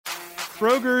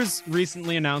Kroger's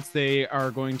recently announced they are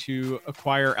going to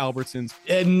acquire Albertsons.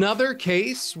 Another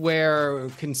case where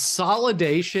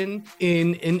consolidation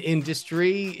in an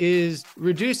industry is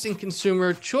reducing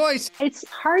consumer choice. It's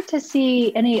hard to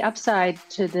see any upside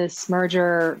to this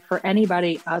merger for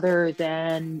anybody other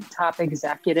than top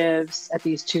executives at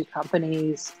these two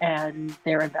companies and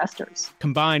their investors.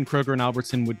 Combined, Kroger and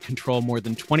Albertson would control more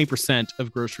than 20%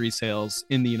 of grocery sales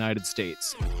in the United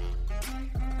States.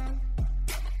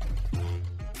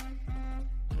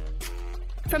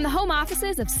 From the home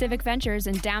offices of Civic Ventures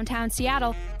in downtown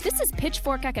Seattle, this is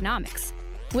Pitchfork Economics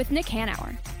with Nick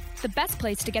Hanauer, the best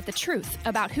place to get the truth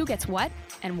about who gets what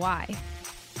and why.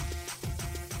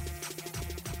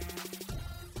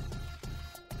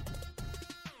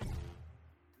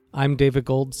 I'm David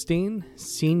Goldstein,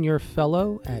 Senior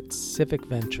Fellow at Civic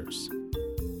Ventures.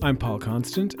 I'm Paul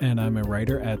Constant, and I'm a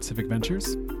writer at Civic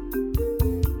Ventures.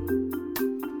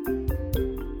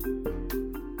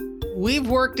 We've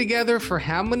worked together for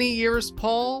how many years,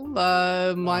 Paul?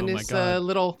 Minus a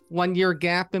little 1 year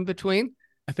gap in between.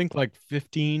 I think like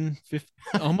 15,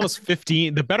 almost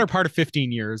 15, the better part of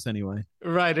 15 years anyway.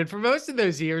 Right. And for most of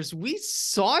those years, we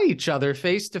saw each other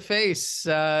face to face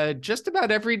just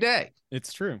about every day.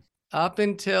 It's true. Up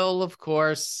until, of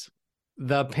course,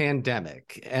 the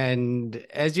pandemic. And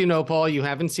as you know, Paul, you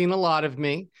haven't seen a lot of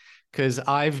me because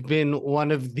I've been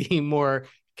one of the more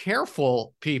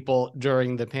careful people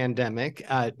during the pandemic,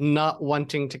 not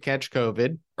wanting to catch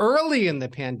COVID. Early in the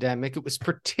pandemic, it was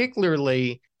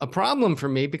particularly a problem for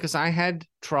me because I had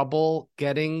trouble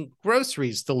getting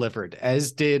groceries delivered,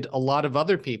 as did a lot of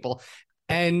other people.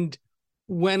 And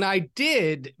when I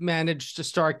did manage to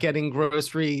start getting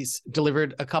groceries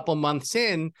delivered a couple months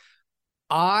in,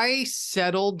 I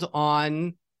settled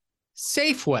on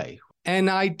Safeway. And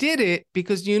I did it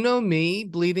because, you know me,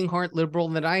 bleeding heart liberal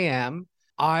that I am,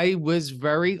 I was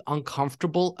very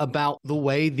uncomfortable about the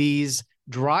way these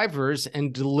drivers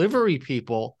and delivery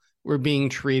people were being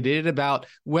treated, about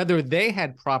whether they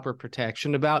had proper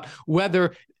protection, about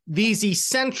whether these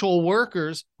essential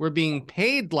workers were being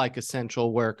paid like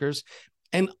essential workers.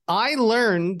 And I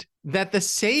learned that the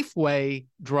Safeway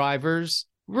drivers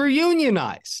were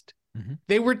unionized. Mm-hmm.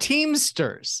 They were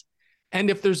Teamsters.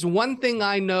 And if there's one thing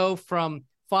I know from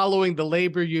following the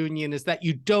labor union is that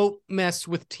you don't mess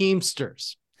with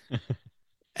Teamsters.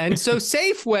 And so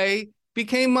Safeway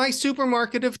became my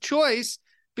supermarket of choice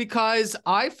because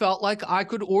I felt like I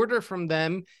could order from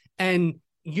them, and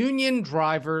union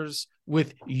drivers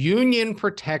with union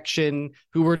protection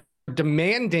who were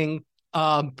demanding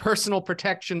personal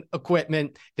protection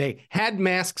equipment. They had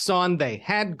masks on, they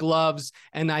had gloves,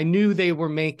 and I knew they were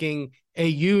making a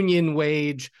union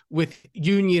wage with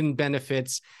union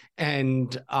benefits.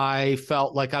 And I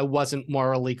felt like I wasn't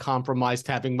morally compromised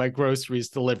having my groceries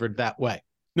delivered that way.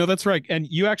 No, that's right. And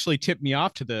you actually tipped me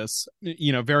off to this,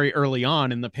 very early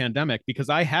on in the pandemic, because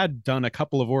I had done a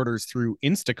couple of orders through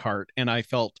Instacart and I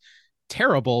felt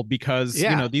terrible because,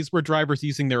 these were drivers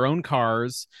using their own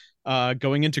cars,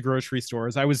 going into grocery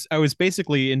stores. I was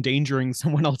basically endangering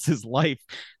someone else's life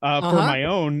for my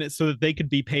own so that they could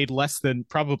be paid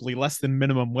probably less than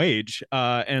minimum wage.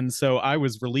 And so I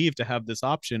was relieved to have this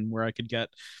option where I could get,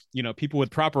 people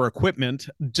with proper equipment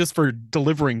just for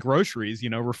delivering groceries,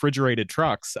 refrigerated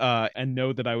trucks, and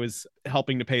know that I was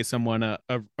helping to pay someone a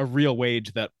real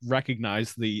wage that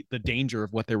recognized the danger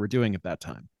of what they were doing at that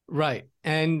time. Right.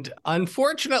 And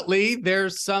unfortunately,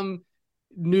 there's some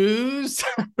news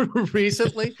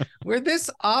recently where this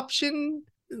option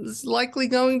is likely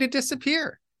going to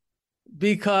disappear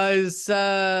because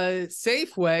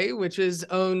Safeway, which is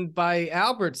owned by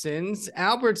Albertsons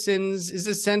is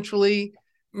essentially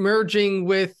merging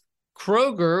with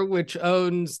Kroger, which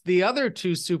owns the other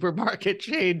two supermarket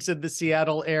chains in the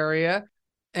Seattle area.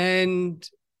 And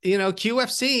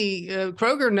QFC,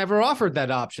 Kroger never offered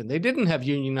that option. They didn't have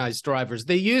unionized drivers.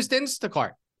 They used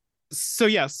Instacart. So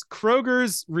yes,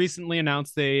 Kroger's recently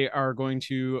announced they are going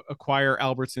to acquire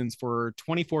Albertsons for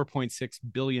 $24.6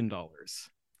 billion.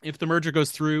 If the merger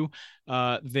goes through,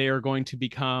 they are going to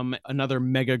become another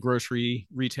mega grocery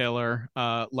retailer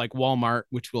like Walmart,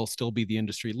 which will still be the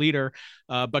industry leader.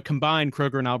 But combined,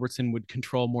 Kroger and Albertson would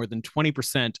control more than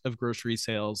 20% of grocery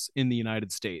sales in the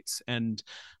United States. And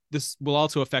this will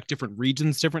also affect different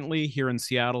regions differently. Here in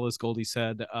Seattle, as Goldie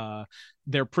said,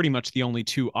 they're pretty much the only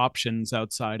two options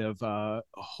outside of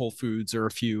Whole Foods or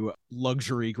a few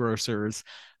luxury grocers,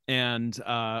 and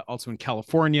also in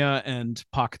California and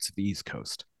pockets of the East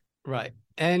Coast. Right.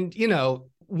 And,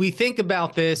 we think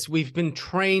about this. We've been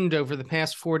trained over the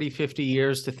past 40, 50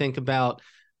 years to think about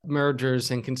mergers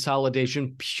and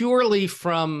consolidation purely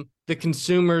from the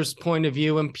consumer's point of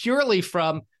view and purely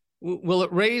from will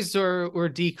it raise or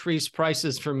decrease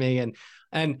prices for me?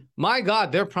 And my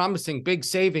God, they're promising big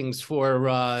savings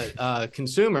for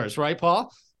consumers, right,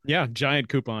 Paul? Yeah, giant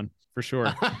coupon for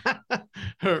sure.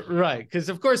 Right, because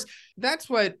of course that's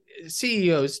what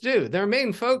CEOs do. Their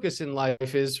main focus in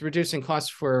life is reducing costs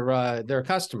for their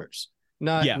customers,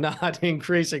 not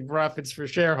increasing profits for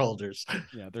shareholders.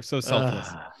 Yeah, they're so selfless.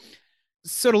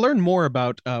 So to learn more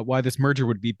about why this merger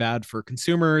would be bad for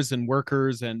consumers and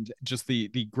workers and just the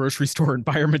grocery store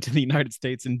environment in the United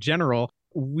States in general,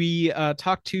 we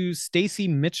talked to Stacy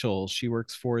Mitchell. She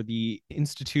works for the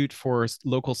Institute for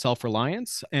Local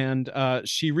Self-Reliance, and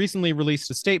she recently released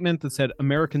a statement that said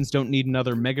Americans don't need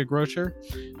another mega grocer.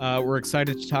 We're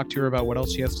excited to talk to her about what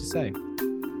else she has to say.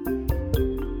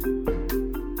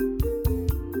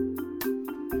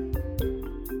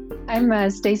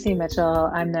 I'm Stacy Mitchell.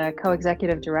 I'm the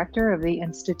co-executive director of the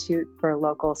Institute for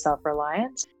Local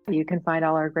Self-Reliance. You can find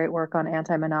all our great work on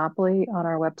anti-monopoly on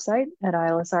our website at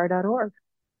ilsr.org.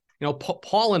 You know,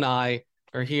 Paul and I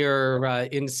are here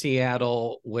in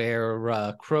Seattle, where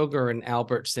Kroger and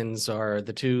Albertsons are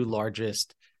the two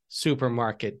largest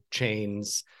supermarket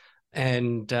chains,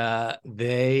 and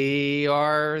they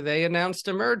announced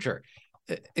a merger.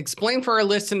 Explain for our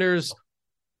listeners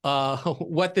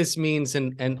what this means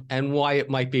and why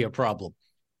it might be a problem.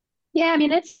 Yeah, I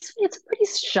mean, it's pretty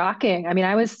shocking. I mean,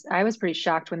 I was pretty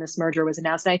shocked when this merger was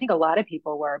announced, and I think a lot of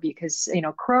people were, because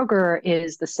Kroger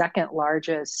is the second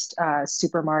largest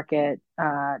supermarket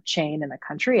chain in the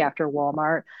country after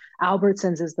Walmart.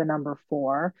 Albertsons is the number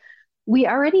 4. We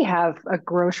already have a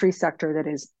grocery sector that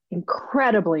is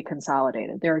incredibly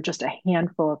consolidated. There are just a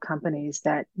handful of companies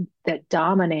that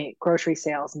dominate grocery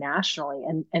sales nationally,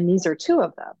 and these are 2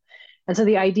 of them. And so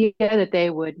the idea that they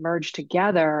would merge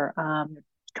together,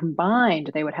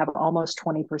 combined, they would have almost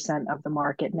 20% of the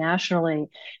market nationally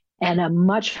and a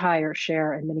much higher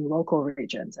share in many local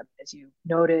regions. As you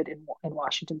noted, in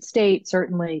Washington State,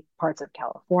 certainly parts of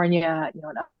California, and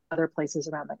other places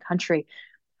around the country.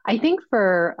 I think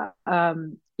for a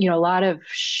lot of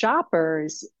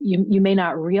shoppers, you may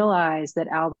not realize that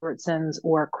Albertsons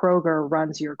or Kroger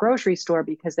runs your grocery store,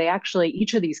 because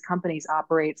each of these companies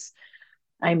operates,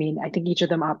 I think each of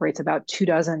them operates about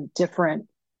 24 different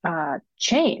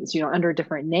chains, under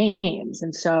different names.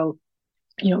 And so,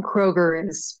 Kroger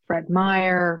is Fred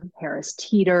Meyer, Harris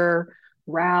Teeter,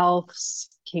 Ralph's,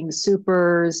 King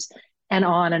Soopers, and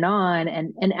on and on.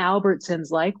 And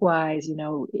Albertsons likewise,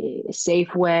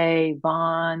 Safeway,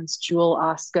 Vons, Jewel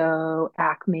Osco,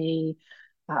 Acme,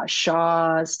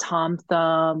 Shaw's, Tom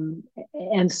Thumb,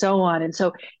 and so on. And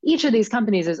so each of these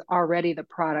companies is already the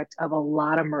product of a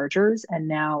lot of mergers. And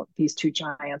now these 2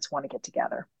 giants want to get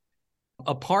together.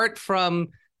 Apart from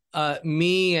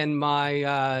me and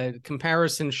my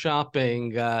comparison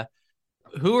shopping,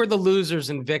 who are the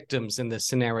losers and victims in this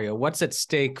scenario? What's at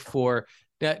stake for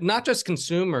not just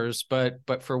consumers,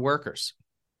 but for workers?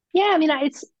 Yeah,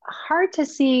 it's hard to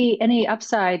see any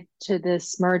upside to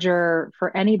this merger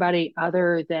for anybody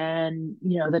other than,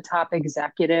 the top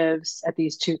executives at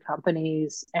these 2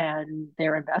 companies and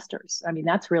their investors.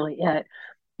 That's really it.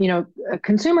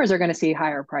 Consumers are going to see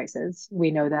higher prices.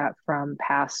 We know that from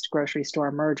past grocery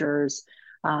store mergers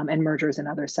and mergers in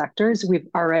other sectors. We've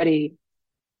already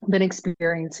been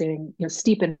experiencing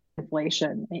steep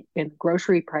inflation in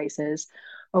grocery prices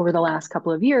over the last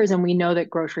couple of years. And we know that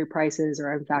grocery prices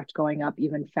are in fact going up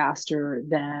even faster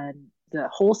than the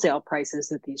wholesale prices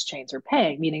that these chains are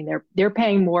paying, meaning they're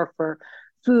paying more for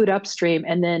food upstream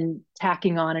and then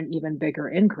tacking on an even bigger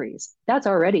increase. That's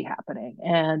already happening.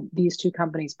 And these 2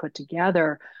 companies put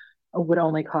together would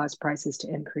only cause prices to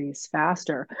increase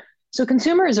faster. So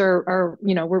consumers are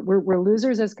we're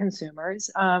losers as consumers.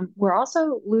 We're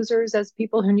also losers as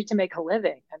people who need to make a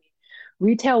living.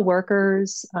 Retail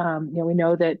workers, we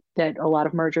know that a lot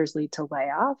of mergers lead to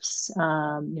layoffs.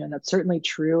 That's certainly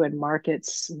true in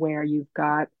markets where you've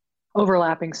got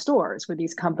overlapping stores, where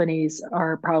these companies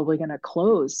are probably going to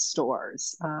close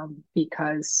stores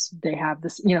because they have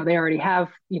this, they already have,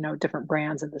 different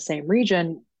brands in the same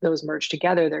region. Those merge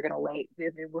together,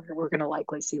 we're going to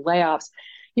likely see layoffs.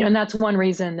 And that's one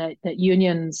reason that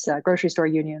unions, grocery store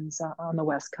unions on the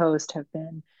West Coast have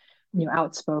been,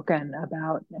 outspoken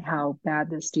about how bad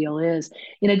this deal is.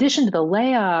 In addition to the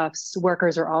layoffs,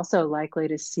 workers are also likely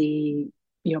to see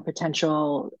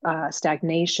potential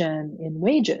stagnation in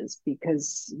wages,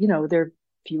 because there are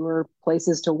fewer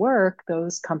places to work.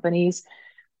 Those companies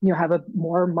have a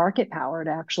more market power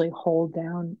to actually hold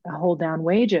down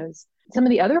wages. Some of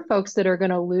the other folks that are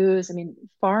going to lose, I mean,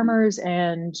 farmers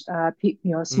and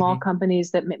small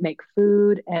companies that make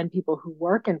food and people who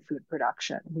work in food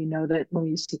production. We know that when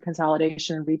you see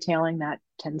consolidation in retailing, that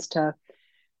tends to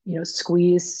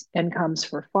squeeze incomes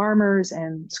for farmers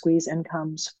and squeeze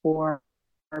incomes for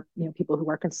people who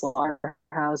work in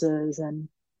slaughterhouses and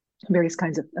various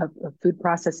kinds of food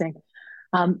processing.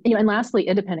 And lastly,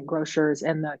 independent grocers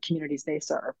and the communities they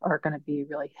serve are going to be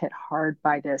really hit hard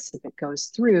by this if it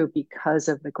goes through, because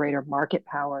of the greater market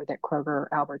power that Kroger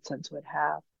Albertsons would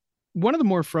have. One of the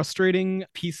more frustrating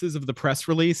pieces of the press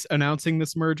release announcing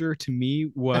this merger to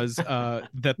me was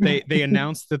that they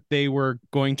announced that they were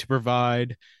going to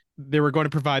provide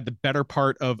the better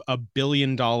part of $1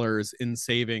 billion in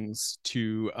savings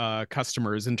to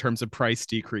customers in terms of price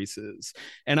decreases.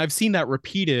 And I've seen that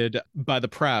repeated by the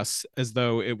press as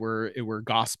though it were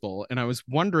gospel. And I was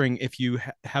wondering if you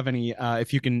have any,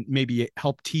 if you can maybe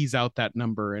help tease out that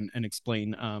number and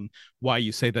explain why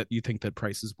you say that you think that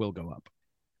prices will go up.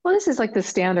 Well, this is like the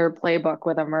standard playbook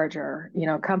with a merger.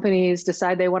 Companies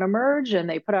decide they want to merge and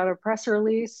they put out a press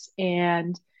release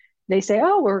and they say,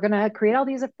 oh, we're going to create all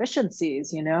these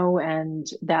efficiencies, and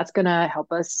that's going to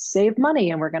help us save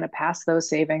money. And we're going to pass those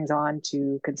savings on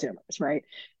to consumers, right?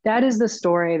 That is the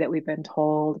story that we've been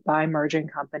told by merging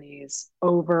companies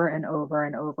over and over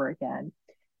and over again.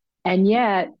 And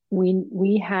yet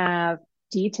we have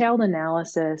detailed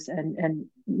analysis and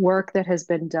work that has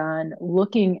been done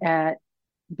looking at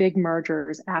big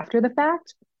mergers after the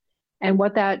fact. And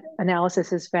what that analysis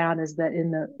has found is that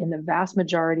in the vast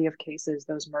majority of cases,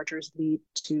 those mergers lead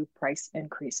to price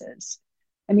increases.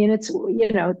 I mean, it's,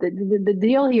 the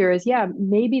deal here is,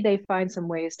 maybe they find some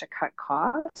ways to cut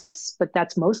costs, but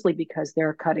that's mostly because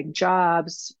they're cutting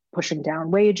jobs, pushing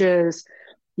down wages,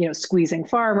 squeezing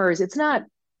farmers. It's not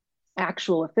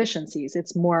actual efficiencies.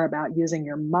 It's more about using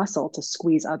your muscle to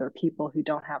squeeze other people who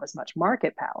don't have as much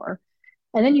market power.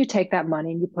 And then you take that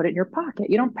money and you put it in your pocket.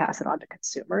 You don't pass it on to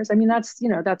consumers. I mean, that's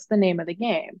the name of the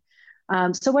game.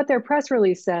 So what their press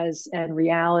release says and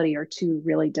reality are two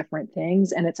really different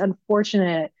things. And it's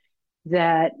unfortunate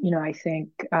that, I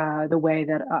think the way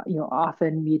that,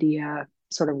 often media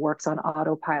sort of works on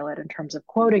autopilot in terms of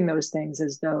quoting those things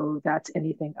as though that's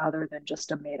anything other than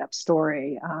just a made up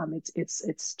story.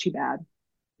 It's too bad.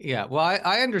 Yeah, well,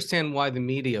 I understand why the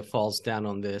media falls down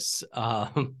on this,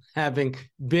 having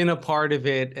been a part of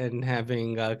it and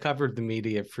having covered the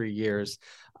media for years.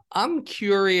 I'm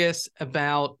curious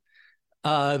about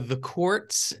the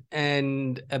courts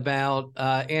and about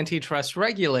antitrust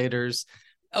regulators.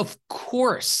 Of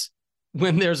course,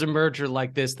 when there's a merger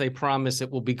like this, they promise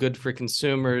it will be good for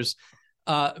consumers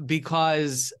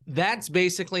because that's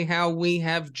basically how we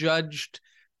have judged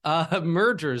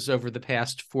mergers over the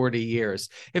past 40 years.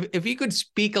 If you could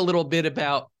speak a little bit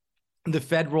about the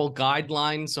federal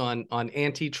guidelines on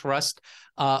antitrust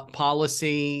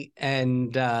policy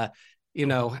and how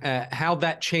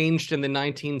that changed in the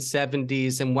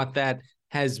 1970s and what that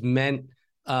has meant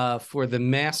for the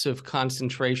massive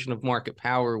concentration of market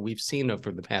power we've seen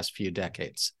over the past few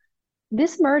decades.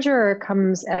 This merger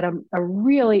comes at a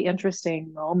really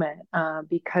interesting moment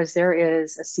because there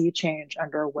is a sea change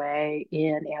underway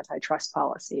in antitrust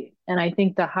policy. And I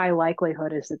think the high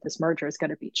likelihood is that this merger is going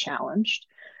to be challenged,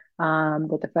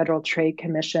 that the Federal Trade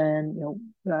Commission,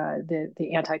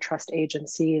 the antitrust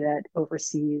agency that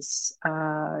oversees,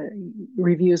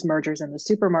 reviews mergers in the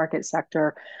supermarket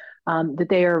sector, that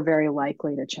they are very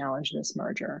likely to challenge this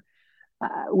merger.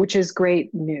 Which is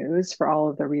great news for all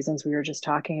of the reasons we were just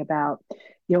talking about.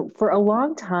 For a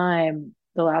long time,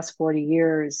 the last 40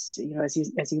 years,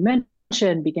 as you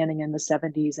mentioned, beginning in the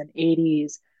 70s and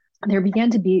 80s, there began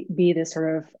to be this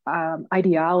sort of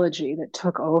ideology that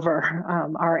took over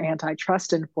our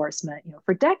antitrust enforcement.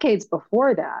 For decades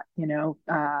before that,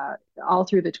 all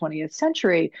through the 20th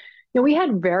century, we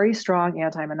had very strong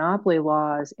anti-monopoly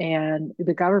laws, and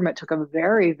the government took a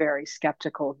very, very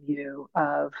skeptical view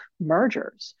of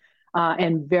mergers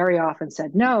and very often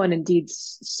said no. And indeed,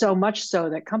 so much so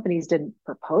that companies didn't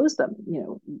propose them.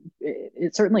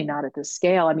 It's certainly not at this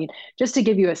scale. I mean, just to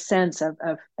give you a sense of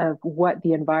what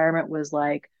the environment was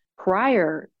like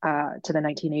prior to the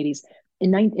 1980s,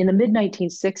 in the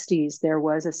mid-1960s, there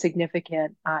was a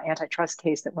significant antitrust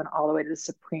case that went all the way to the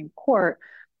Supreme Court,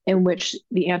 in which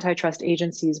the antitrust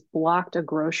agencies blocked a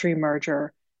grocery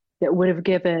merger that would have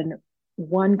given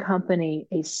one company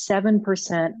a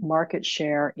 7% market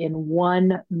share in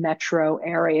one metro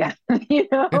area,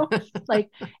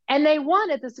 and they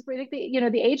won at the Supreme,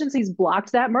 the agencies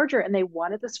blocked that merger and they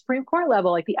won at the Supreme Court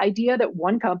level. Like the idea that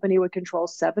one company would control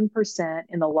 7%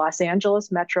 in the Los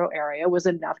Angeles metro area was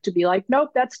enough to be like, nope,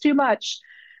 that's too much.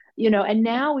 And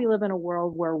now we live in a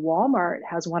world where Walmart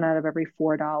has one out of every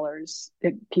 $4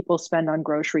 that people spend on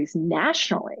groceries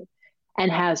nationally, and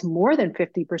has more than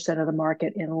 50% of the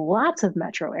market in lots of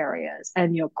metro areas.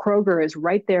 And, Kroger is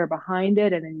right there behind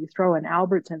it. And then you throw in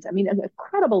Albertsons. I mean, an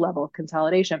incredible level of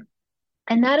consolidation.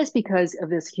 And that is because of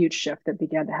this huge shift that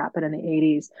began to happen in the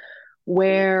 80s,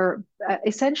 where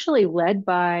essentially led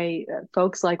by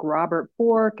folks like Robert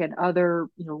Bork and other,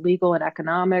 legal and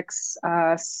economics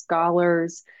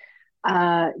scholars,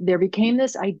 there became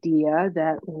this idea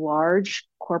that large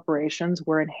corporations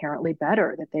were inherently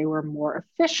better, that they were more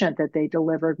efficient, that they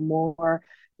delivered more,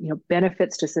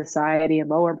 benefits to society and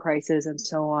lower prices and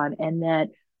so on, and that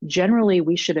generally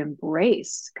we should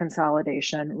embrace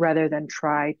consolidation rather than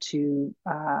try to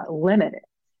limit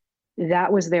it.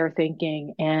 That was their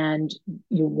thinking, and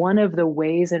one of the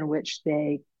ways in which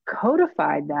they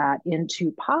codified that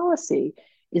into policy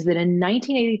is that in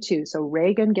 1982, so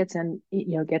Reagan gets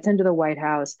into the White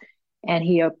House, and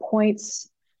he appoints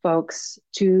folks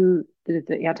to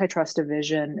the antitrust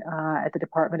division at the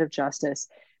Department of Justice,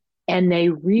 and they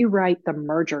rewrite the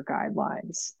merger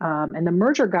guidelines. And the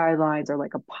merger guidelines are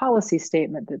like a policy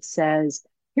statement that says,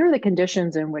 here are the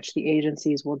conditions in which the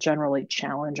agencies will generally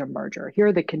challenge a merger. Here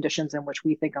are the conditions in which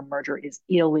we think a merger is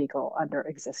illegal under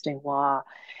existing law.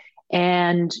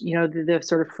 And, the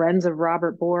sort of friends of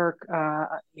Robert Bork,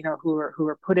 who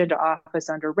were put into office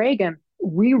under Reagan,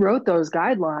 rewrote those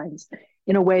guidelines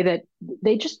in a way that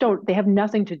they have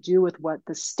nothing to do with what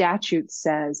the statute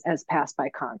says as passed by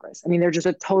Congress. I mean, they're just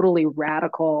a totally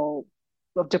radical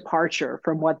departure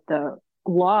from what the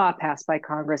law passed by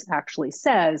Congress actually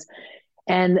says.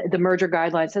 And the merger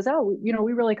guideline says,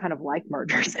 we really kind of like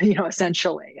mergers,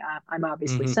 essentially. I'm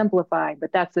obviously simplifying,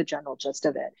 but that's the general gist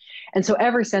of it. And so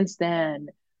ever since then,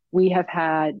 we have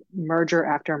had merger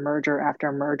after merger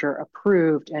after merger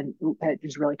approved, and it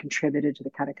has really contributed to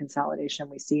the kind of consolidation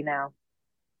we see now.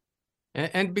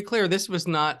 And to be clear, this was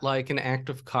not like an act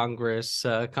of Congress.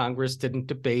 Congress didn't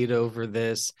debate over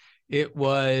this. It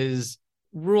was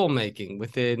rulemaking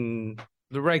within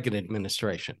the Reagan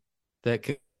administration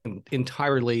that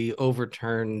entirely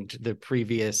overturned the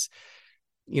previous,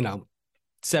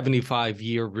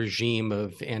 75-year regime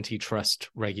of antitrust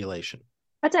regulation.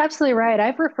 That's absolutely right.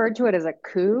 I've referred to it as a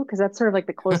coup because that's sort of like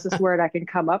the closest word I can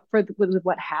come up with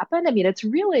what happened. I mean, it's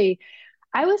really,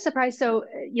 I was surprised. So,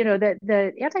 that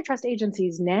the antitrust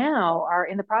agencies now are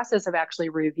in the process of actually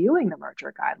reviewing the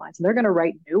merger guidelines, and they're going to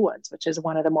write new ones, which is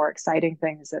one of the more exciting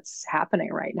things that's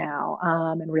happening right now.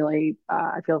 And really,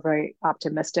 I feel very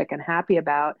optimistic and happy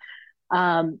about.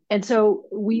 And so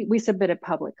we submitted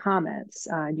public comments.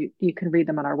 You can read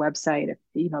them on our website if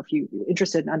you're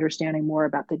interested in understanding more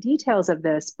about the details of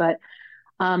this. But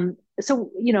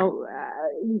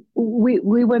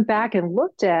we went back and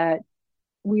looked at.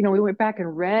 We went back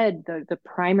and read the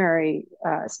primary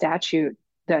statute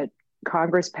that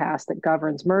Congress passed that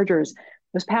governs mergers. It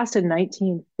was passed in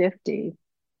 1950,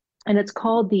 and it's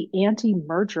called the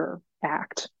Anti-Merger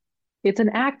Act. It's an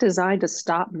act designed to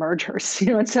stop mergers.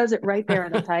 It says it right there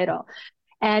in the title.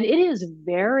 And it is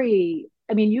very,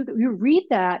 I mean, you read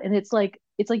that and it's like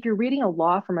you're reading a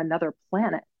law from another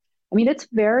planet. I mean, it's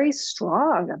very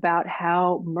strong about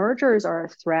how mergers are a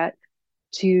threat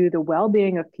to the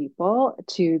well-being of people,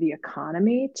 to the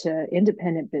economy, to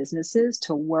independent businesses,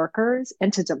 to workers,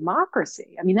 and to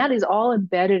democracy. I mean, that is all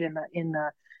embedded in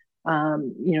the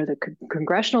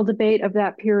congressional debate of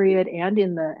that period and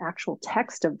in the actual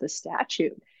text of the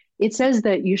statute. It says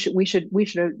that we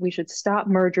should stop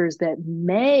mergers that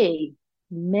may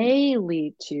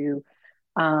lead to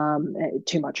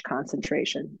too much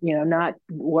concentration, not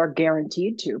or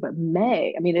guaranteed to, but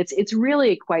may. I mean, it's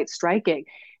really quite striking.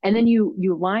 And then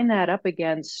you line that up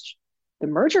against the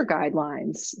merger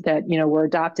guidelines that, were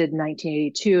adopted in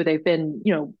 1982. They've been,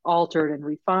 altered and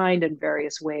refined in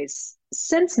various ways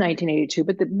since 1982,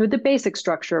 but the basic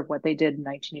structure of what they did in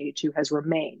 1982 has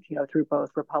remained, through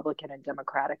both Republican and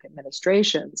Democratic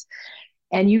administrations.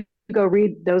 And you go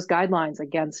read those guidelines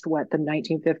against what the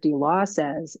 1950 law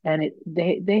says, and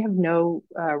they have no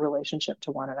relationship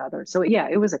to one another. So yeah,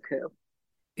 it was a coup.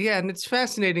 Yeah, and it's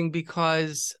fascinating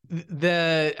because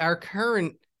our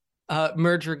current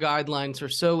merger guidelines are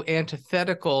so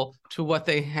antithetical to what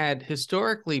they had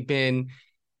historically been,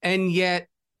 and yet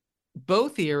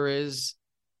both eras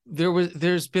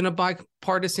there's been a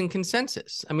bipartisan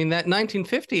consensus. I mean, that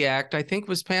 1950 Act, I think,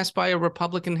 was passed by a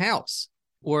Republican House,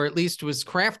 or at least was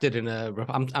crafted in a.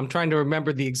 I'm trying to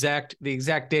remember the exact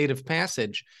date of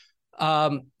passage,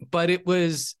 but it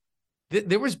was.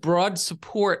 There was broad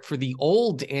support for the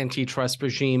old antitrust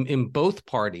regime in both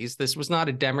parties. This was not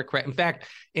a Democrat. In fact,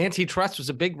 antitrust was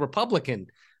a big Republican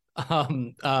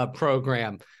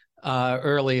program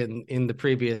early in the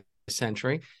previous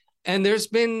century. And there's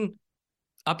been,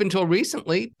 up until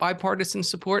recently, bipartisan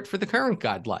support for the current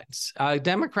guidelines.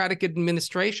 Democratic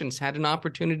administrations had an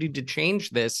opportunity to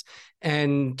change this,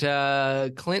 and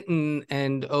Clinton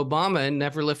and Obama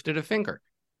never lifted a finger.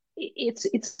 It's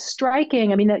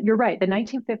striking. I mean, you're right. The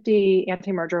 1950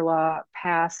 anti-merger law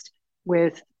passed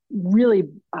with really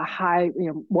a high,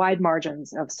 wide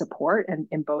margins of support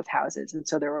in both houses. And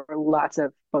so there were lots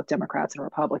of both Democrats and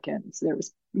Republicans. There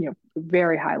was,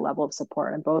 very high level of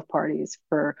support in both parties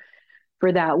for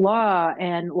that law.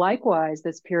 And likewise,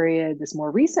 this more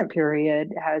recent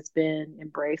period has been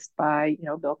embraced by,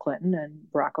 Bill Clinton and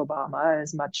Barack Obama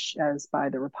as much as by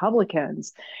the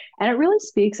Republicans. And it really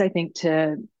speaks, I think,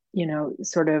 to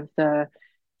sort of the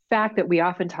fact that we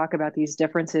often talk about these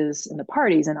differences in the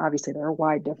parties, and obviously there are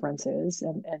wide differences,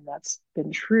 and that's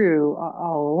been true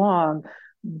all along.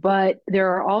 But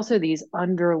there are also these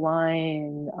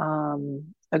underlying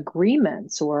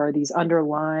agreements, or these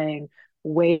underlying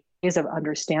ways of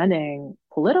understanding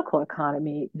political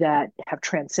economy that have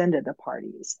transcended the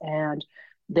parties. And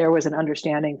there was an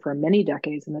understanding for many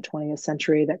decades in the 20th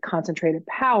century that concentrated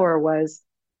power was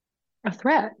a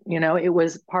threat. It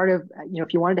was part of,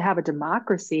 if you wanted to have a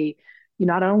democracy, you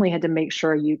not only had to make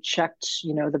sure you checked,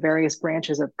 the various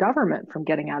branches of government from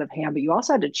getting out of hand, but you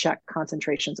also had to check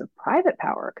concentrations of private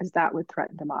power, because that would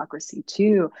threaten democracy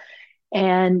too.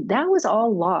 And that was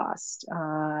all lost,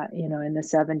 in the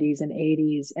 70s and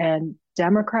 80s. And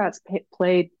Democrats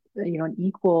played, an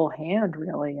equal hand,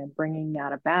 really, in bringing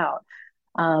that about.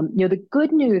 The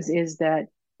good news is that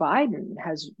Biden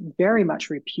has very much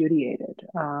repudiated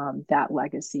that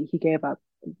legacy. He gave an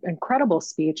incredible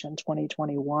speech in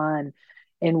 2021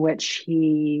 in which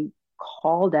he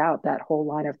called out that whole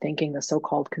line of thinking, the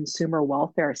so-called consumer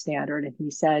welfare standard. And he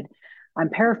said, I'm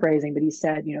paraphrasing, but he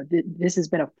said, this has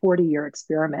been a 40-year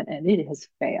experiment and it has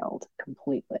failed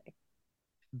completely.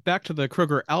 Back to the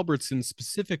Kroger-Albertsons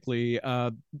specifically,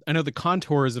 I know the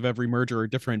contours of every merger are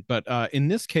different, but in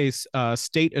this case,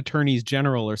 state attorneys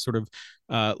general are sort of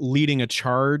leading a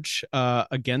charge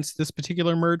against this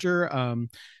particular merger.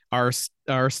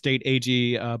 Our state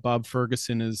AG, Bob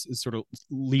Ferguson, is sort of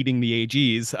leading the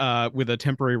AGs with a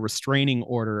temporary restraining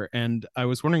order. And I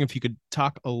was wondering if you could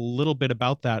talk a little bit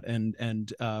about that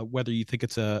and whether you think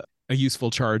it's a useful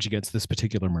charge against this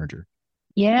particular merger.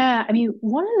 Yeah, I mean,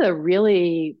 one of the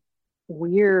really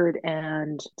weird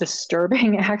and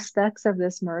disturbing aspects of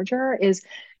this merger is,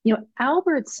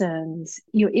 Albertsons,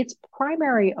 its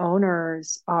primary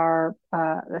owners are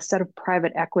a set of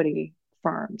private equity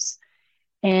firms.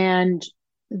 And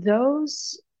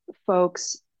those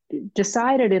folks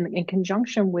decided in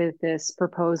conjunction with this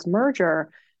proposed merger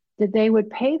that they would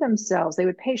pay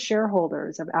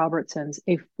shareholders of Albertsons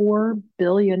a $4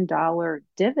 billion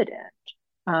dividend.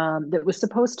 That was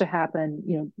supposed to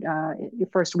happen, the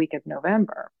first week of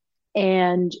November.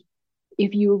 And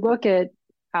if you look at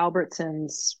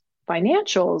Albertsons'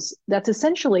 financials, that's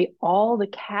essentially all the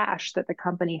cash that the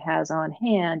company has on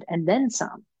hand and then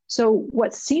some. So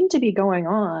what seemed to be going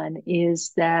on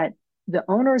is that the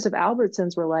owners of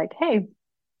Albertsons were like, hey,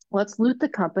 let's loot the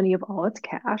company of all its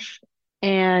cash,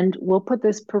 and we'll put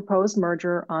this proposed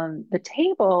merger on the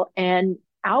table, and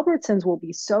Albertsons will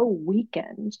be so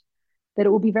weakened that it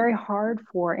will be very hard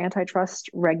for antitrust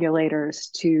regulators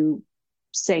to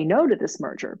say no to this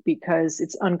merger, because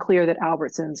it's unclear that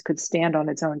Albertsons could stand on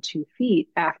its own 2 feet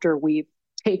after we've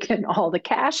taken all the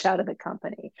cash out of the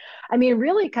company. I mean,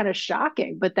 really kind of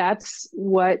shocking, but that's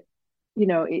what,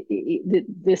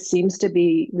 this seems to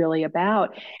be really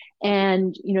about.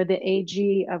 And, the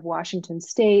AG of Washington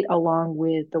State, along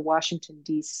with the Washington,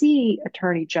 D.C.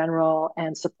 Attorney General,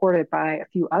 and supported by a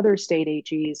few other state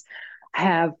AGs,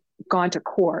 have gone to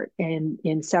court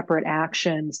in separate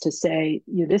actions to say,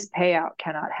 this payout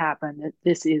cannot happen, that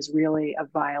this is really a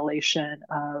violation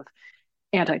of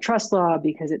antitrust law,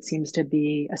 because it seems to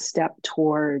be a step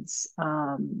towards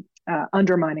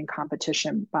undermining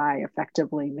competition by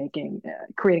effectively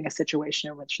creating a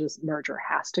situation in which this merger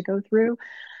has to go through.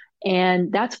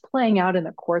 And that's playing out in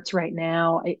the courts right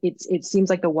now. It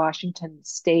seems like the Washington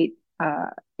State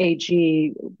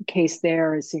AG case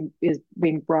there is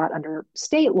being brought under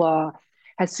state law,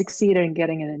 has succeeded in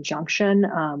getting an injunction,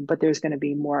 but there's going to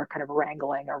be more kind of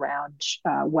wrangling around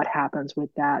what happens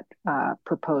with that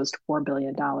proposed $4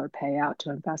 billion payout to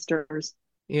investors.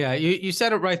 Yeah, you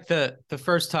said it right the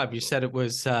first time. You said it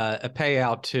was a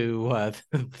payout to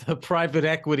the private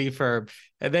equity firm,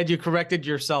 and then you corrected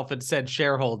yourself and said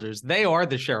shareholders. They are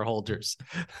the shareholders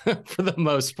for the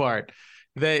most part.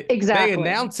 They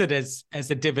announce it as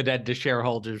a dividend to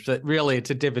shareholders, but really it's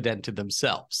a dividend to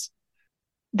themselves.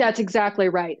 That's exactly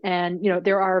right. And,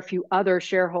 there are a few other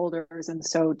shareholders. And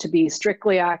so to be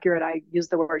strictly accurate, I use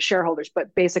the word shareholders,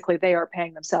 but basically they are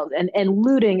paying themselves. And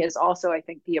looting is also, I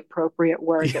think, the appropriate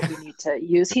word that we need to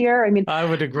use here. I mean, I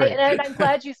would agree. And I'm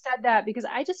glad you said that, because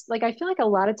I feel like a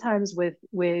lot of times with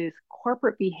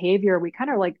corporate behavior, we kind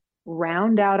of like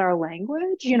round out our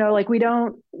language, like we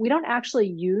don't actually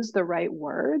use the right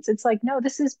words. It's like, no,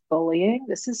 this is bullying,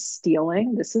 this is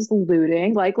stealing, this is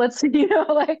looting. Like, let's use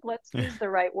the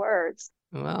right words.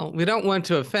 Well, we don't want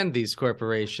to offend these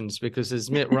corporations because, as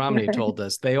Mitt Romney told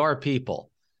us, they are people.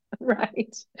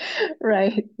 Right,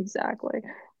 exactly.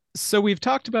 So we've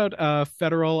talked about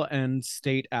federal and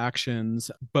state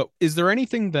actions, but is there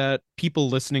anything that people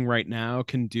listening right now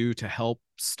can do to help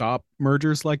stop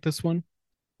mergers like this one?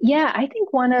 Yeah, I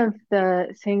think one of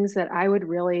the things that I would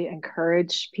really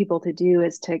encourage people to do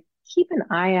is to keep an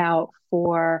eye out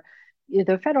for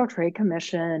the Federal Trade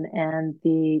Commission and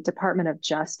the Department of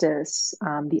Justice,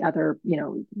 the other,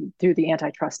 through the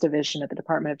Antitrust Division at the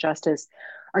Department of Justice,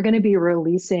 are going to be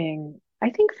releasing, I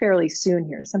think fairly soon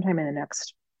here, sometime in the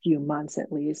next few months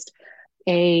at least,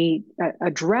 a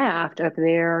draft of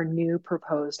their new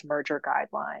proposed merger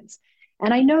guidelines.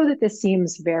 And I know that this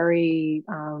seems very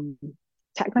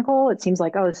technical. It seems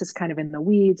like, oh, this is kind of in the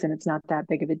weeds and it's not that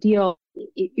big of a deal.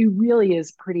 It really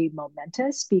is pretty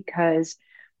momentous, because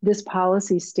this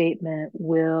policy statement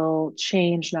will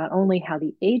change not only how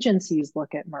the agencies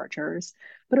look at mergers,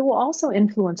 but it will also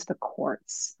influence the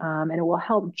courts, and it will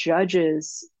help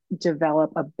judges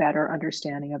develop a better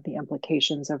understanding of the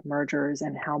implications of mergers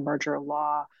and how merger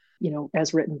law,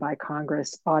 as written by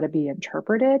Congress, ought to be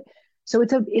interpreted. So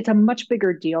it's a much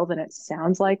bigger deal than it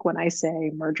sounds like when I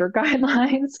say merger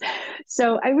guidelines.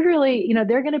 So I would really,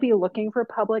 they're going to be looking for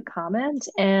public comment.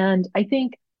 And I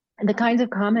think the kinds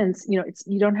of comments,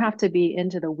 you don't have to be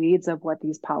into the weeds of what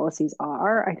these policies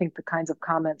are. I think the kinds of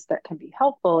comments that can be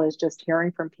helpful is just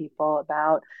hearing from people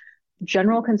about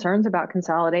general concerns about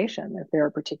consolidation. If there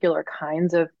are particular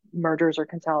kinds of mergers or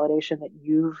consolidation that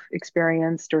you've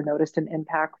experienced or noticed an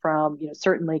impact from,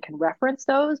 certainly can reference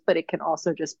those, but it can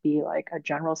also just be like a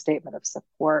general statement of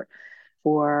support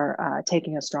for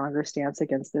taking a stronger stance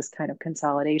against this kind of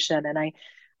consolidation. And I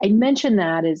mention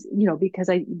that is, because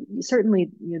I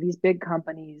certainly, these big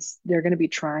companies, they're going to be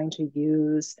trying to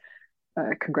use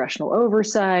congressional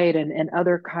oversight and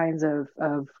other kinds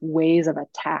of ways of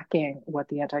attacking what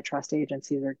the antitrust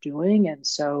agencies are doing. And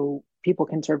so people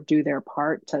can sort of do their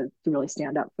part to really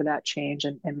stand up for that change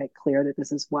and make clear that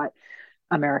this is what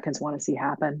Americans want to see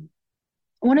happen.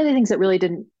 One of the things that really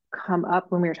didn't come up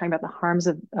when we were talking about the harms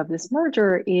of this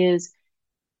merger is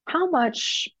how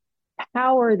much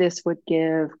power this would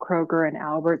give Kroger and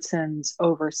Albertsons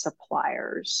over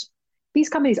suppliers. These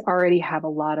companies already have a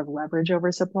lot of leverage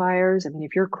over suppliers. I mean,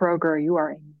 if you're Kroger, you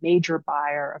are a major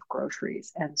buyer of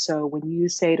groceries. And so when you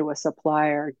say to a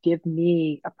supplier, give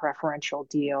me a preferential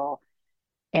deal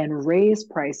and raise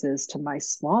prices to my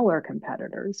smaller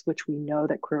competitors, which we know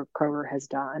that Kroger has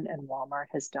done and Walmart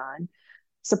has done,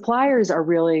 suppliers are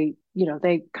really,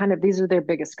 these are their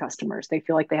biggest customers. They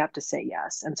feel like they have to say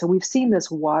yes. And so we've seen this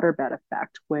waterbed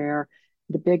effect where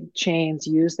the big chains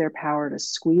use their power to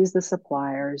squeeze the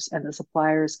suppliers, and the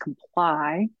suppliers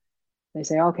comply. They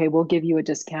say, okay, we'll give you a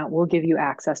discount. We'll give you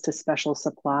access to special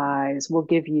supplies. We'll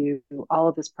give you all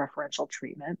of this preferential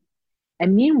treatment.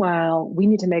 And meanwhile, we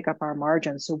need to make up our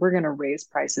margins. So we're going to raise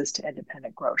prices to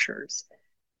independent grocers.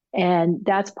 And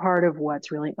that's part of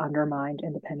what's really undermined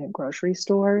independent grocery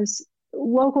stores.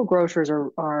 Local grocers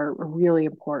are really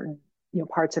important,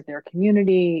 parts of their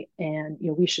community, and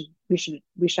we should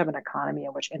have an economy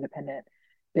in which independent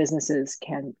businesses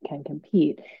can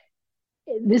compete.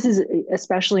 This is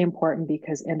especially important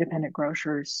because independent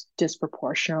grocers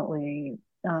disproportionately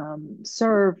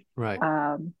serve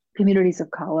communities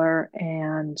of color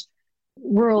and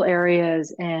rural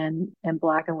areas, and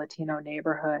Black and Latino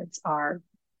neighborhoods are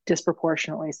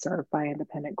disproportionately served by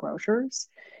independent grocers.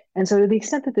 And so to the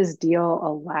extent that this deal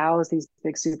allows these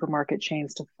big supermarket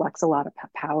chains to flex a lot of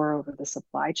power over the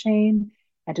supply chain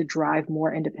and to drive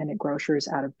more independent grocers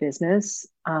out of business,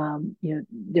 there are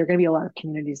going to be a lot of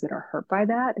communities that are hurt by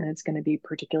that. And it's going to be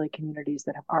particularly communities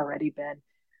that have already been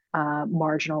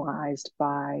marginalized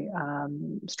by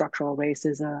structural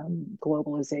racism,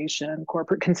 globalization,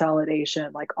 corporate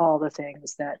consolidation, like all the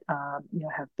things that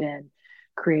have been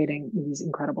creating these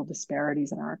incredible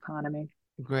disparities in our economy.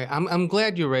 Great. I'm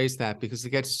glad you raised that, because it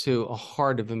gets to a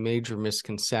heart of a major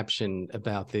misconception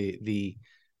about the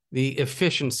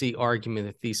efficiency argument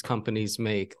that these companies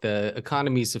make, the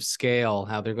economies of scale,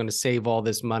 how they're going to save all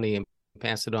this money and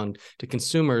pass it on to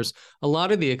consumers. A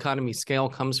lot of the economy scale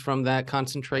comes from that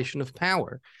concentration of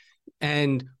power.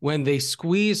 And when they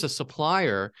squeeze a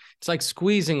supplier, it's like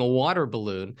squeezing a water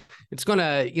balloon. It's going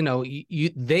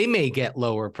to, they may get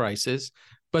lower prices,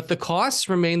 but the costs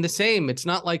remain the same. It's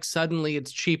not like suddenly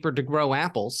it's cheaper to grow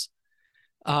apples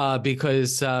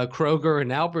because Kroger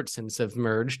and Albertsons have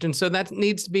merged. And so that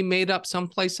needs to be made up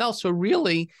someplace else. So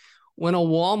really, when a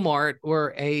Walmart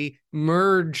or a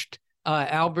merged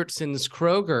Albertsons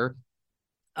Kroger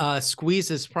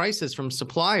squeezes prices from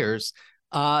suppliers,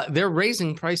 they're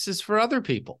raising prices for other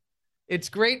people. It's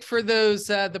great for those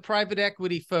the private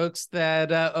equity folks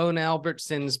that own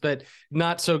Albertsons, but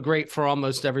not so great for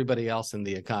almost everybody else in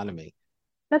the economy.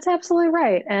 That's absolutely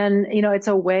right. And, it's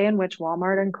a way in which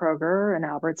Walmart and Kroger and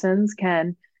Albertsons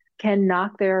can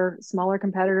knock their smaller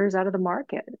competitors out of the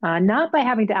market, not by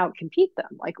having to outcompete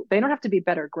them. Like, they don't have to be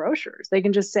better grocers. They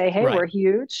can just say, hey, right, we're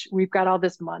huge. We've got all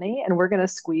this money and we're going to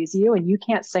squeeze you. And you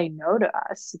can't say no to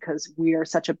us because we are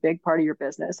such a big part of your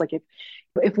business. Like if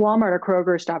Walmart or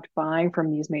Kroger stopped buying from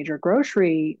these major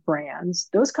grocery brands,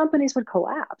 those companies would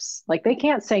collapse. Like, they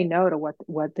can't say no to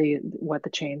what the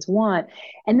chains want.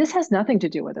 And this has nothing to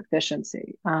do with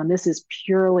efficiency. This is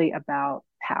purely about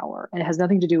power, and it has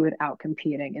nothing to do with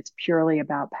outcompeting. It's purely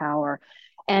about power.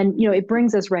 And, it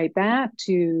brings us right back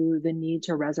to the need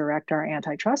to resurrect our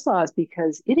antitrust laws,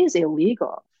 because it is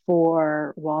illegal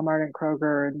for Walmart and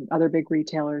Kroger and other big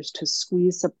retailers to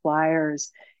squeeze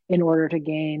suppliers in order to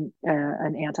gain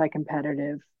an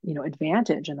anti-competitive,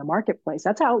 advantage in the marketplace.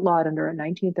 That's outlawed under a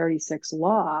 1936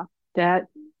 law that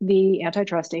the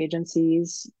antitrust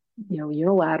agencies,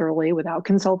 unilaterally, without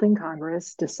consulting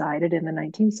Congress, decided in the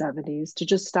 1970s to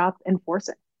just stop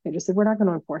enforcing. They just said, we're not going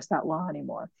to enforce that law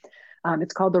anymore.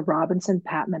 It's called the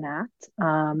Robinson-Patman Act.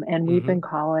 And we've been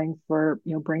calling for,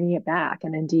 bringing it back.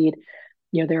 And indeed,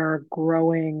 there are a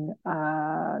growing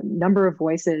number of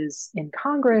voices in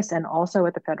Congress and also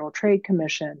at the Federal Trade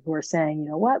Commission who are saying,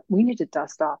 what, we need to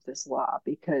dust off this law,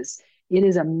 because it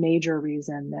is a major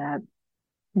reason that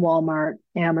Walmart,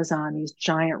 Amazon, these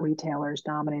giant retailers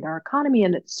dominate our economy,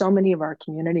 and that so many of our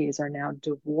communities are now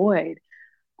devoid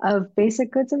of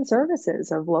basic goods and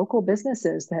services, of local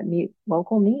businesses that meet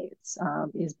local needs,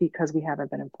 is because we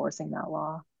haven't been enforcing that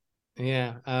law.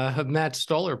 Yeah, Matt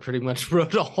Stoller pretty much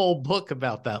wrote a whole book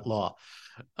about that law.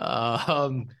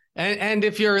 And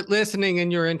if you're listening and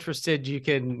you're interested, you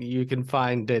can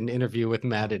find an interview with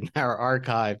Matt in our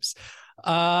archives.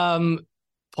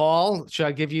 Paul, should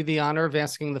I give you the honor of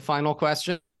asking the final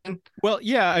question? Well,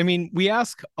 yeah, I mean, we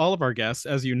ask all of our guests,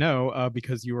 as you know,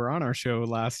 because you were on our show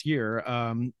last year,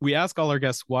 we ask all our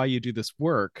guests why you do this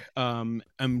work. I'm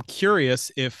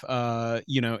curious if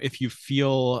you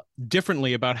feel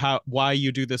differently about why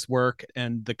you do this work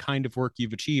and the kind of work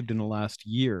you've achieved in the last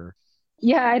year.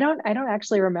 Yeah, I don't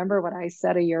actually remember what I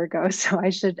said a year ago, so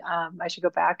I should go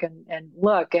back and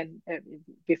look, and it'd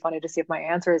be funny to see if my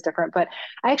answer is different. But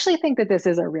I actually think that this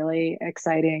is a really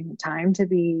exciting time to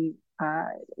be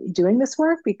doing this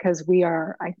work, because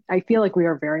I feel like we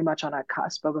are very much on a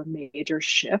cusp of a major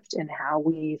shift in how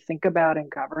we think about and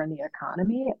govern the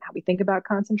economy, and how we think about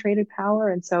concentrated power.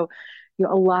 And so,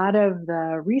 a lot of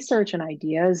the research and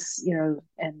ideas,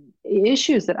 and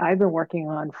issues that I've been working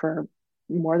on for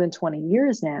more than 20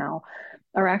 years now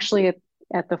are actually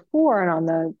at the fore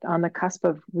and on the cusp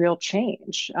of real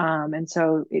change. And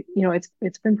so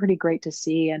it's been pretty great to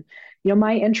see. And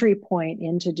my entry point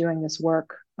into doing this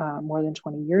work more than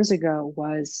 20 years ago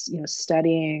was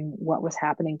studying what was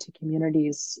happening to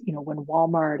communities when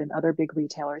Walmart and other big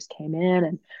retailers came in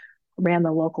and ran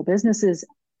the local businesses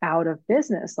out of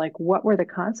business. Like, what were the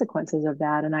consequences of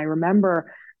that? And I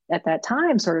remember at that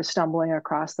time sort of stumbling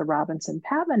across the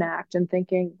Robinson-Patman Act and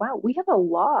thinking, wow, we have a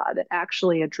law that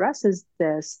actually addresses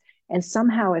this, and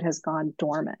somehow it has gone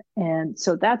dormant. And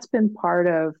so that's been part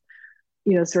of,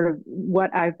 sort of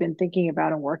what I've been thinking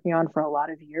about and working on for a lot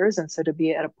of years. And so to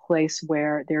be at a place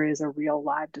where there is a real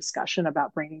live discussion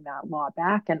about bringing that law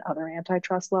back and other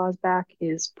antitrust laws back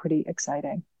is pretty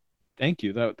exciting. Thank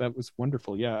you. That was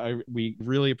wonderful. Yeah, we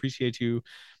really appreciate you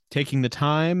taking the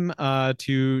time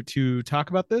to talk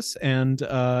about this, and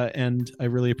I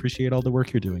really appreciate all the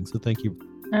work you're doing. So thank you.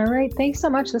 All right. Thanks so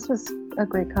much. This was a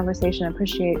great conversation. I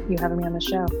appreciate you having me on the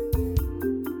show.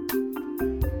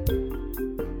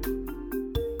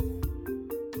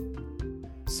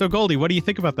 So Goldie, what do you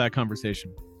think about that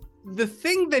conversation? The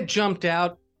thing that jumped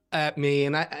out at me,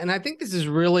 and I think this is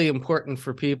really important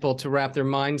for people to wrap their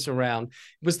minds around,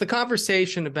 was the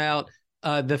conversation about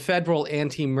the federal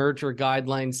anti-merger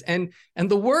guidelines and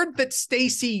the word that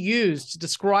Stacey used to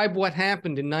describe what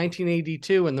happened in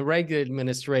 1982 in the Reagan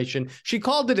administration. She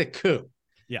called it a coup.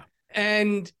 Yeah.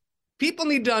 And people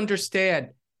need to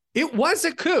understand it was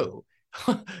a coup.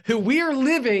 We are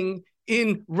living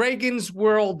in Reagan's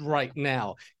world right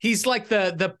now. He's like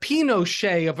the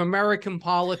Pinochet of American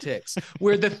politics,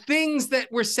 where the things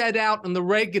that were set out in the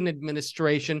Reagan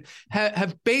administration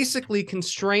have basically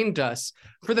constrained us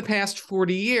for the past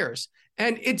 40 years.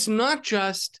 And it's not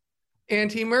just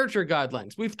anti-merger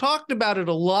guidelines. We've talked about it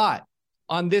a lot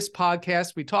on this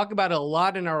podcast. We talk about it a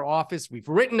lot in our office. We've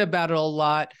written about it a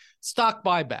lot. Stock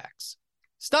buybacks.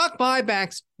 Stock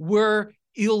buybacks were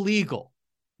illegal.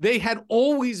 They had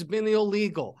always been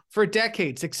illegal for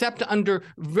decades, except under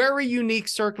very unique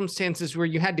circumstances where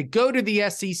you had to go to the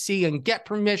SEC and get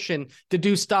permission to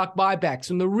do stock buybacks.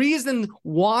 And the reason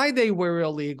why they were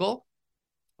illegal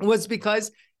was because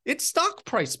it's stock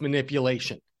price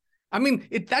manipulation. I mean,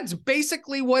 that's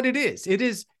basically what it is. It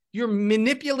is you're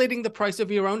manipulating the price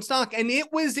of your own stock, and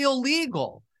it was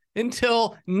illegal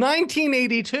until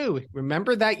 1982.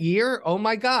 Remember that year? Oh,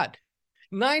 my God.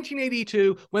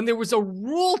 1982, when there was a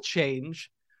rule change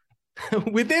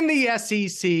within the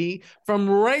SEC from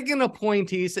Reagan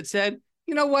appointees that said,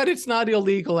 you know what, it's not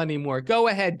illegal anymore. Go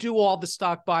ahead, do all the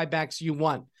stock buybacks you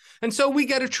want. And so we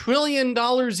get $1 trillion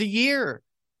a year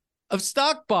of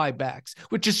stock buybacks,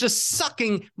 which is just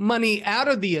sucking money out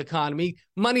of the economy,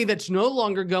 money that's no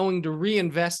longer going to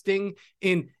reinvesting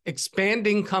in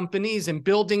expanding companies and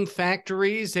building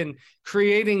factories and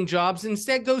creating jobs.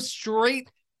 Instead, goes straight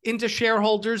into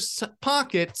shareholders'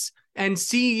 pockets and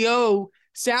CEO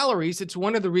salaries. It's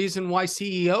one of the reasons why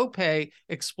CEO pay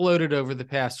exploded over the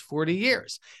past 40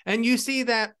 years. And you see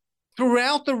that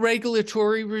throughout the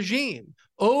regulatory regime,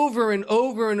 over and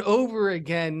over and over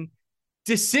again,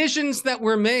 decisions that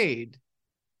were made,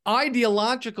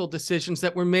 ideological decisions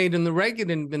that were made in the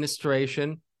Reagan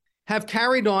administration have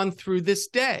carried on through this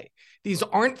day. These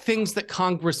aren't things that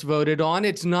Congress voted on.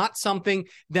 It's not something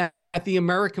that the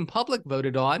American public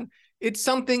voted on. It's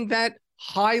something that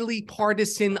highly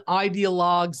partisan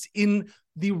ideologues in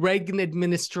the Reagan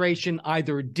administration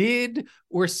either did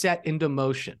or set into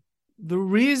motion. The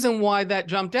reason why that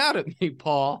jumped out at me,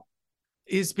 Paul,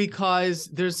 is because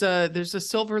there's a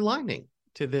silver lining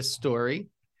to this story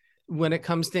when it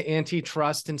comes to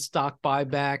antitrust and stock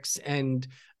buybacks and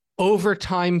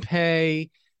overtime pay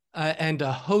and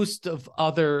a host of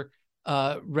other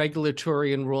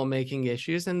regulatory and rulemaking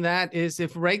issues, and that is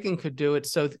if Reagan could do it,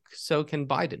 so can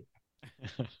Biden.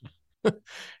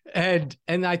 and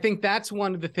I think that's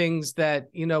one of the things that,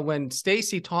 you know, when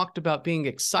Stacey talked about being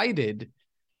excited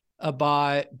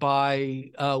by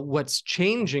what's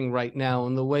changing right now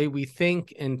in the way we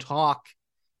think and talk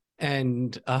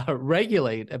and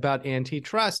regulate about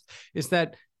antitrust, is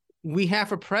that we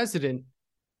have a president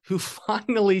who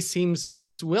finally seems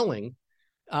willing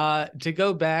to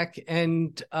go back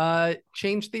and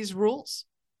change these rules.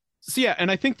 So yeah,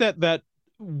 and I think that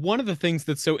one of the things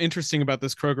that's so interesting about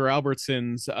this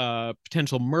Kroger-Albertsons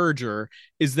potential merger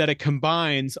is that it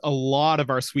combines a lot of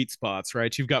our sweet spots,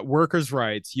 right? You've got workers'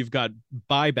 rights, you've got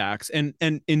buybacks, and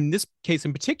in this case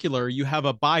in particular, you have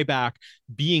a buyback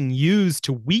being used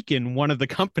to weaken one of the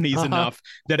companies enough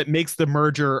that it makes the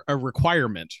merger a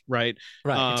requirement, right?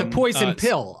 Right. It's a poison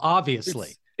pill,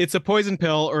 obviously. It's a poison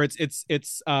pill, or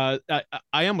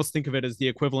I almost think of it as the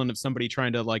equivalent of somebody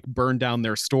trying to like burn down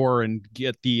their store and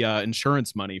get the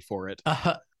insurance money for it.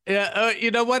 You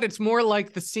know what? It's more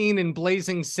like the scene in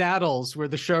Blazing Saddles where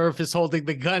the sheriff is holding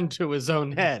the gun to his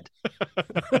own head.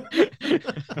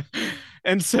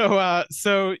 And so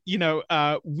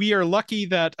we are lucky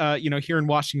that here in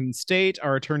Washington State,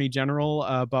 our Attorney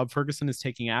General Bob Ferguson is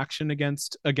taking action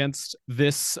against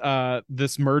this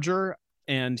merger.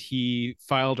 And he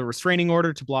filed a restraining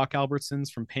order to block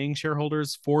Albertsons from paying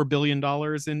shareholders $4 billion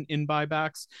in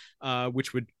buybacks,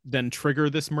 which would then trigger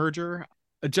this merger.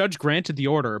 A judge granted the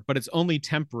order, but it's only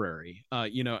temporary,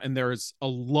 and there's a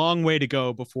long way to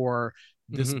go before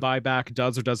this buyback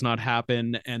does or does not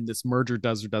happen, and this merger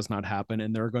does or does not happen.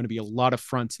 And there are going to be a lot of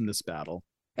fronts in this battle.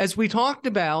 As we talked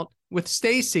about with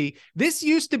Stacey, this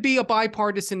used to be a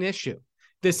bipartisan issue.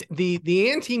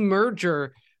 The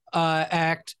anti-merger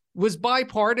act was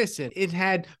bipartisan. It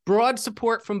had broad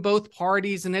support from both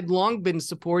parties and had long been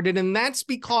supported. And that's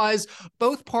because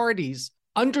both parties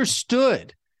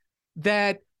understood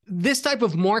that this type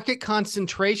of market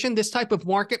concentration, this type of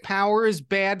market power is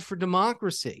bad for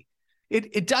democracy.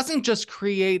 it doesn't just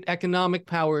create economic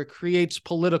power, it creates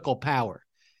political power.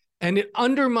 And it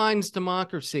undermines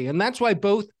democracy. And that's why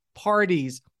both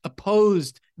parties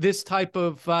opposed this type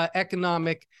of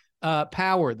economic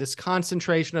power, this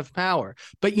concentration of power.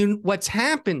 But what's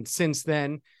happened since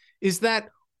then is that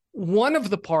one of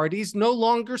the parties no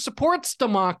longer supports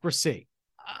democracy.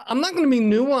 I'm not going to be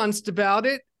nuanced about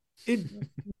it.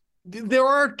 There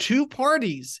are two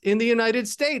parties in the United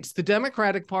States, the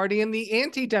Democratic Party and the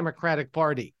anti-democratic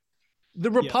party. The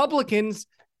Republicans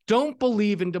don't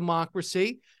believe in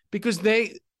democracy because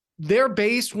their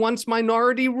base wants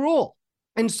minority rule.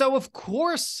 And so, of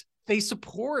course, they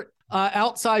support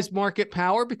outsized market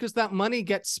power because that money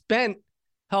gets spent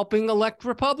helping elect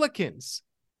Republicans.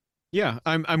 Yeah,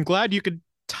 I'm glad you could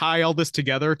tie all this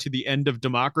together to the end of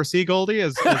democracy, Goldie,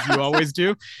 as you always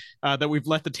do, that we've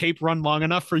let the tape run long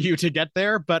enough for you to get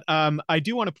there. But I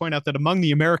do want to point out that among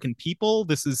the American people,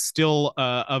 this is still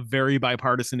a very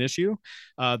bipartisan issue,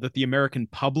 that the American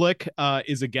public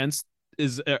is against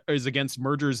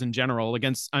mergers in general.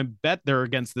 I bet they're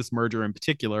against this merger in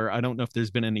particular. I don't know if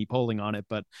there's been any polling on it,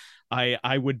 but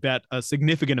I would bet a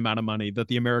significant amount of money that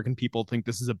the American people think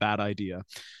this is a bad idea.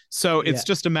 So it's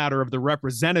just a matter of the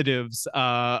representatives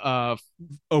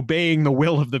obeying the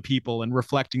will of the people and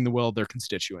reflecting the will of their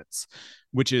constituents,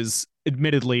 which is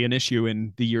admittedly an issue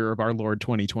in the year of our Lord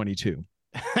 2022.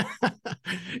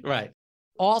 Right.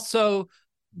 Also,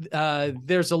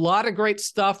 there's a lot of great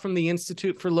stuff from the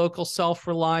Institute for Local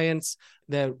Self-Reliance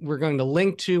that we're going to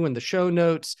link to in the show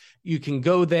notes. You can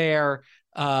go there,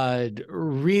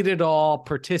 read it all,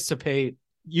 participate.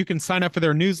 You can sign up for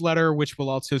their newsletter, which will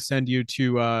also send you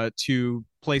to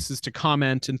places to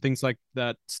comment and things like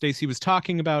that Stacey was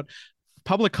talking about.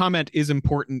 Public comment is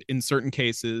important in certain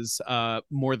cases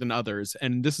more than others.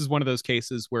 And this is one of those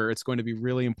cases where it's going to be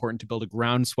really important to build a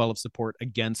groundswell of support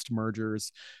against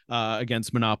mergers,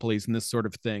 against monopolies and this sort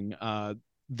of thing.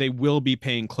 They will be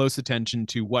paying close attention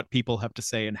to what people have to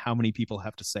say and how many people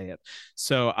have to say it.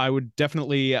 So I would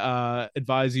definitely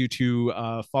advise you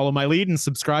to follow my lead and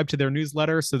subscribe to their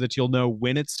newsletter so that you'll know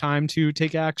when it's time to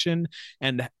take action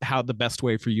and how the best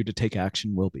way for you to take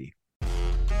action will be.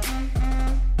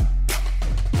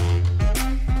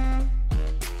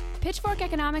 Pitchfork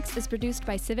Economics is produced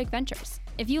by Civic Ventures.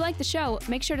 If you like the show,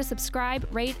 make sure to subscribe,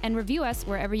 rate, and review us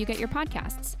wherever you get your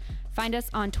podcasts. Find us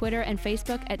on Twitter and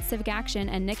Facebook at Civic Action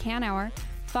and Nick Hanauer.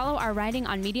 Follow our writing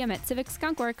on Medium at Civic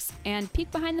Skunkworks, and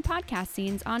peek behind the podcast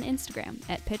scenes on Instagram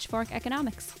at Pitchfork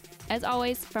Economics. As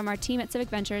always, from our team at Civic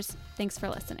Ventures, thanks for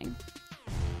listening.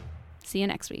 See you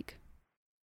next week.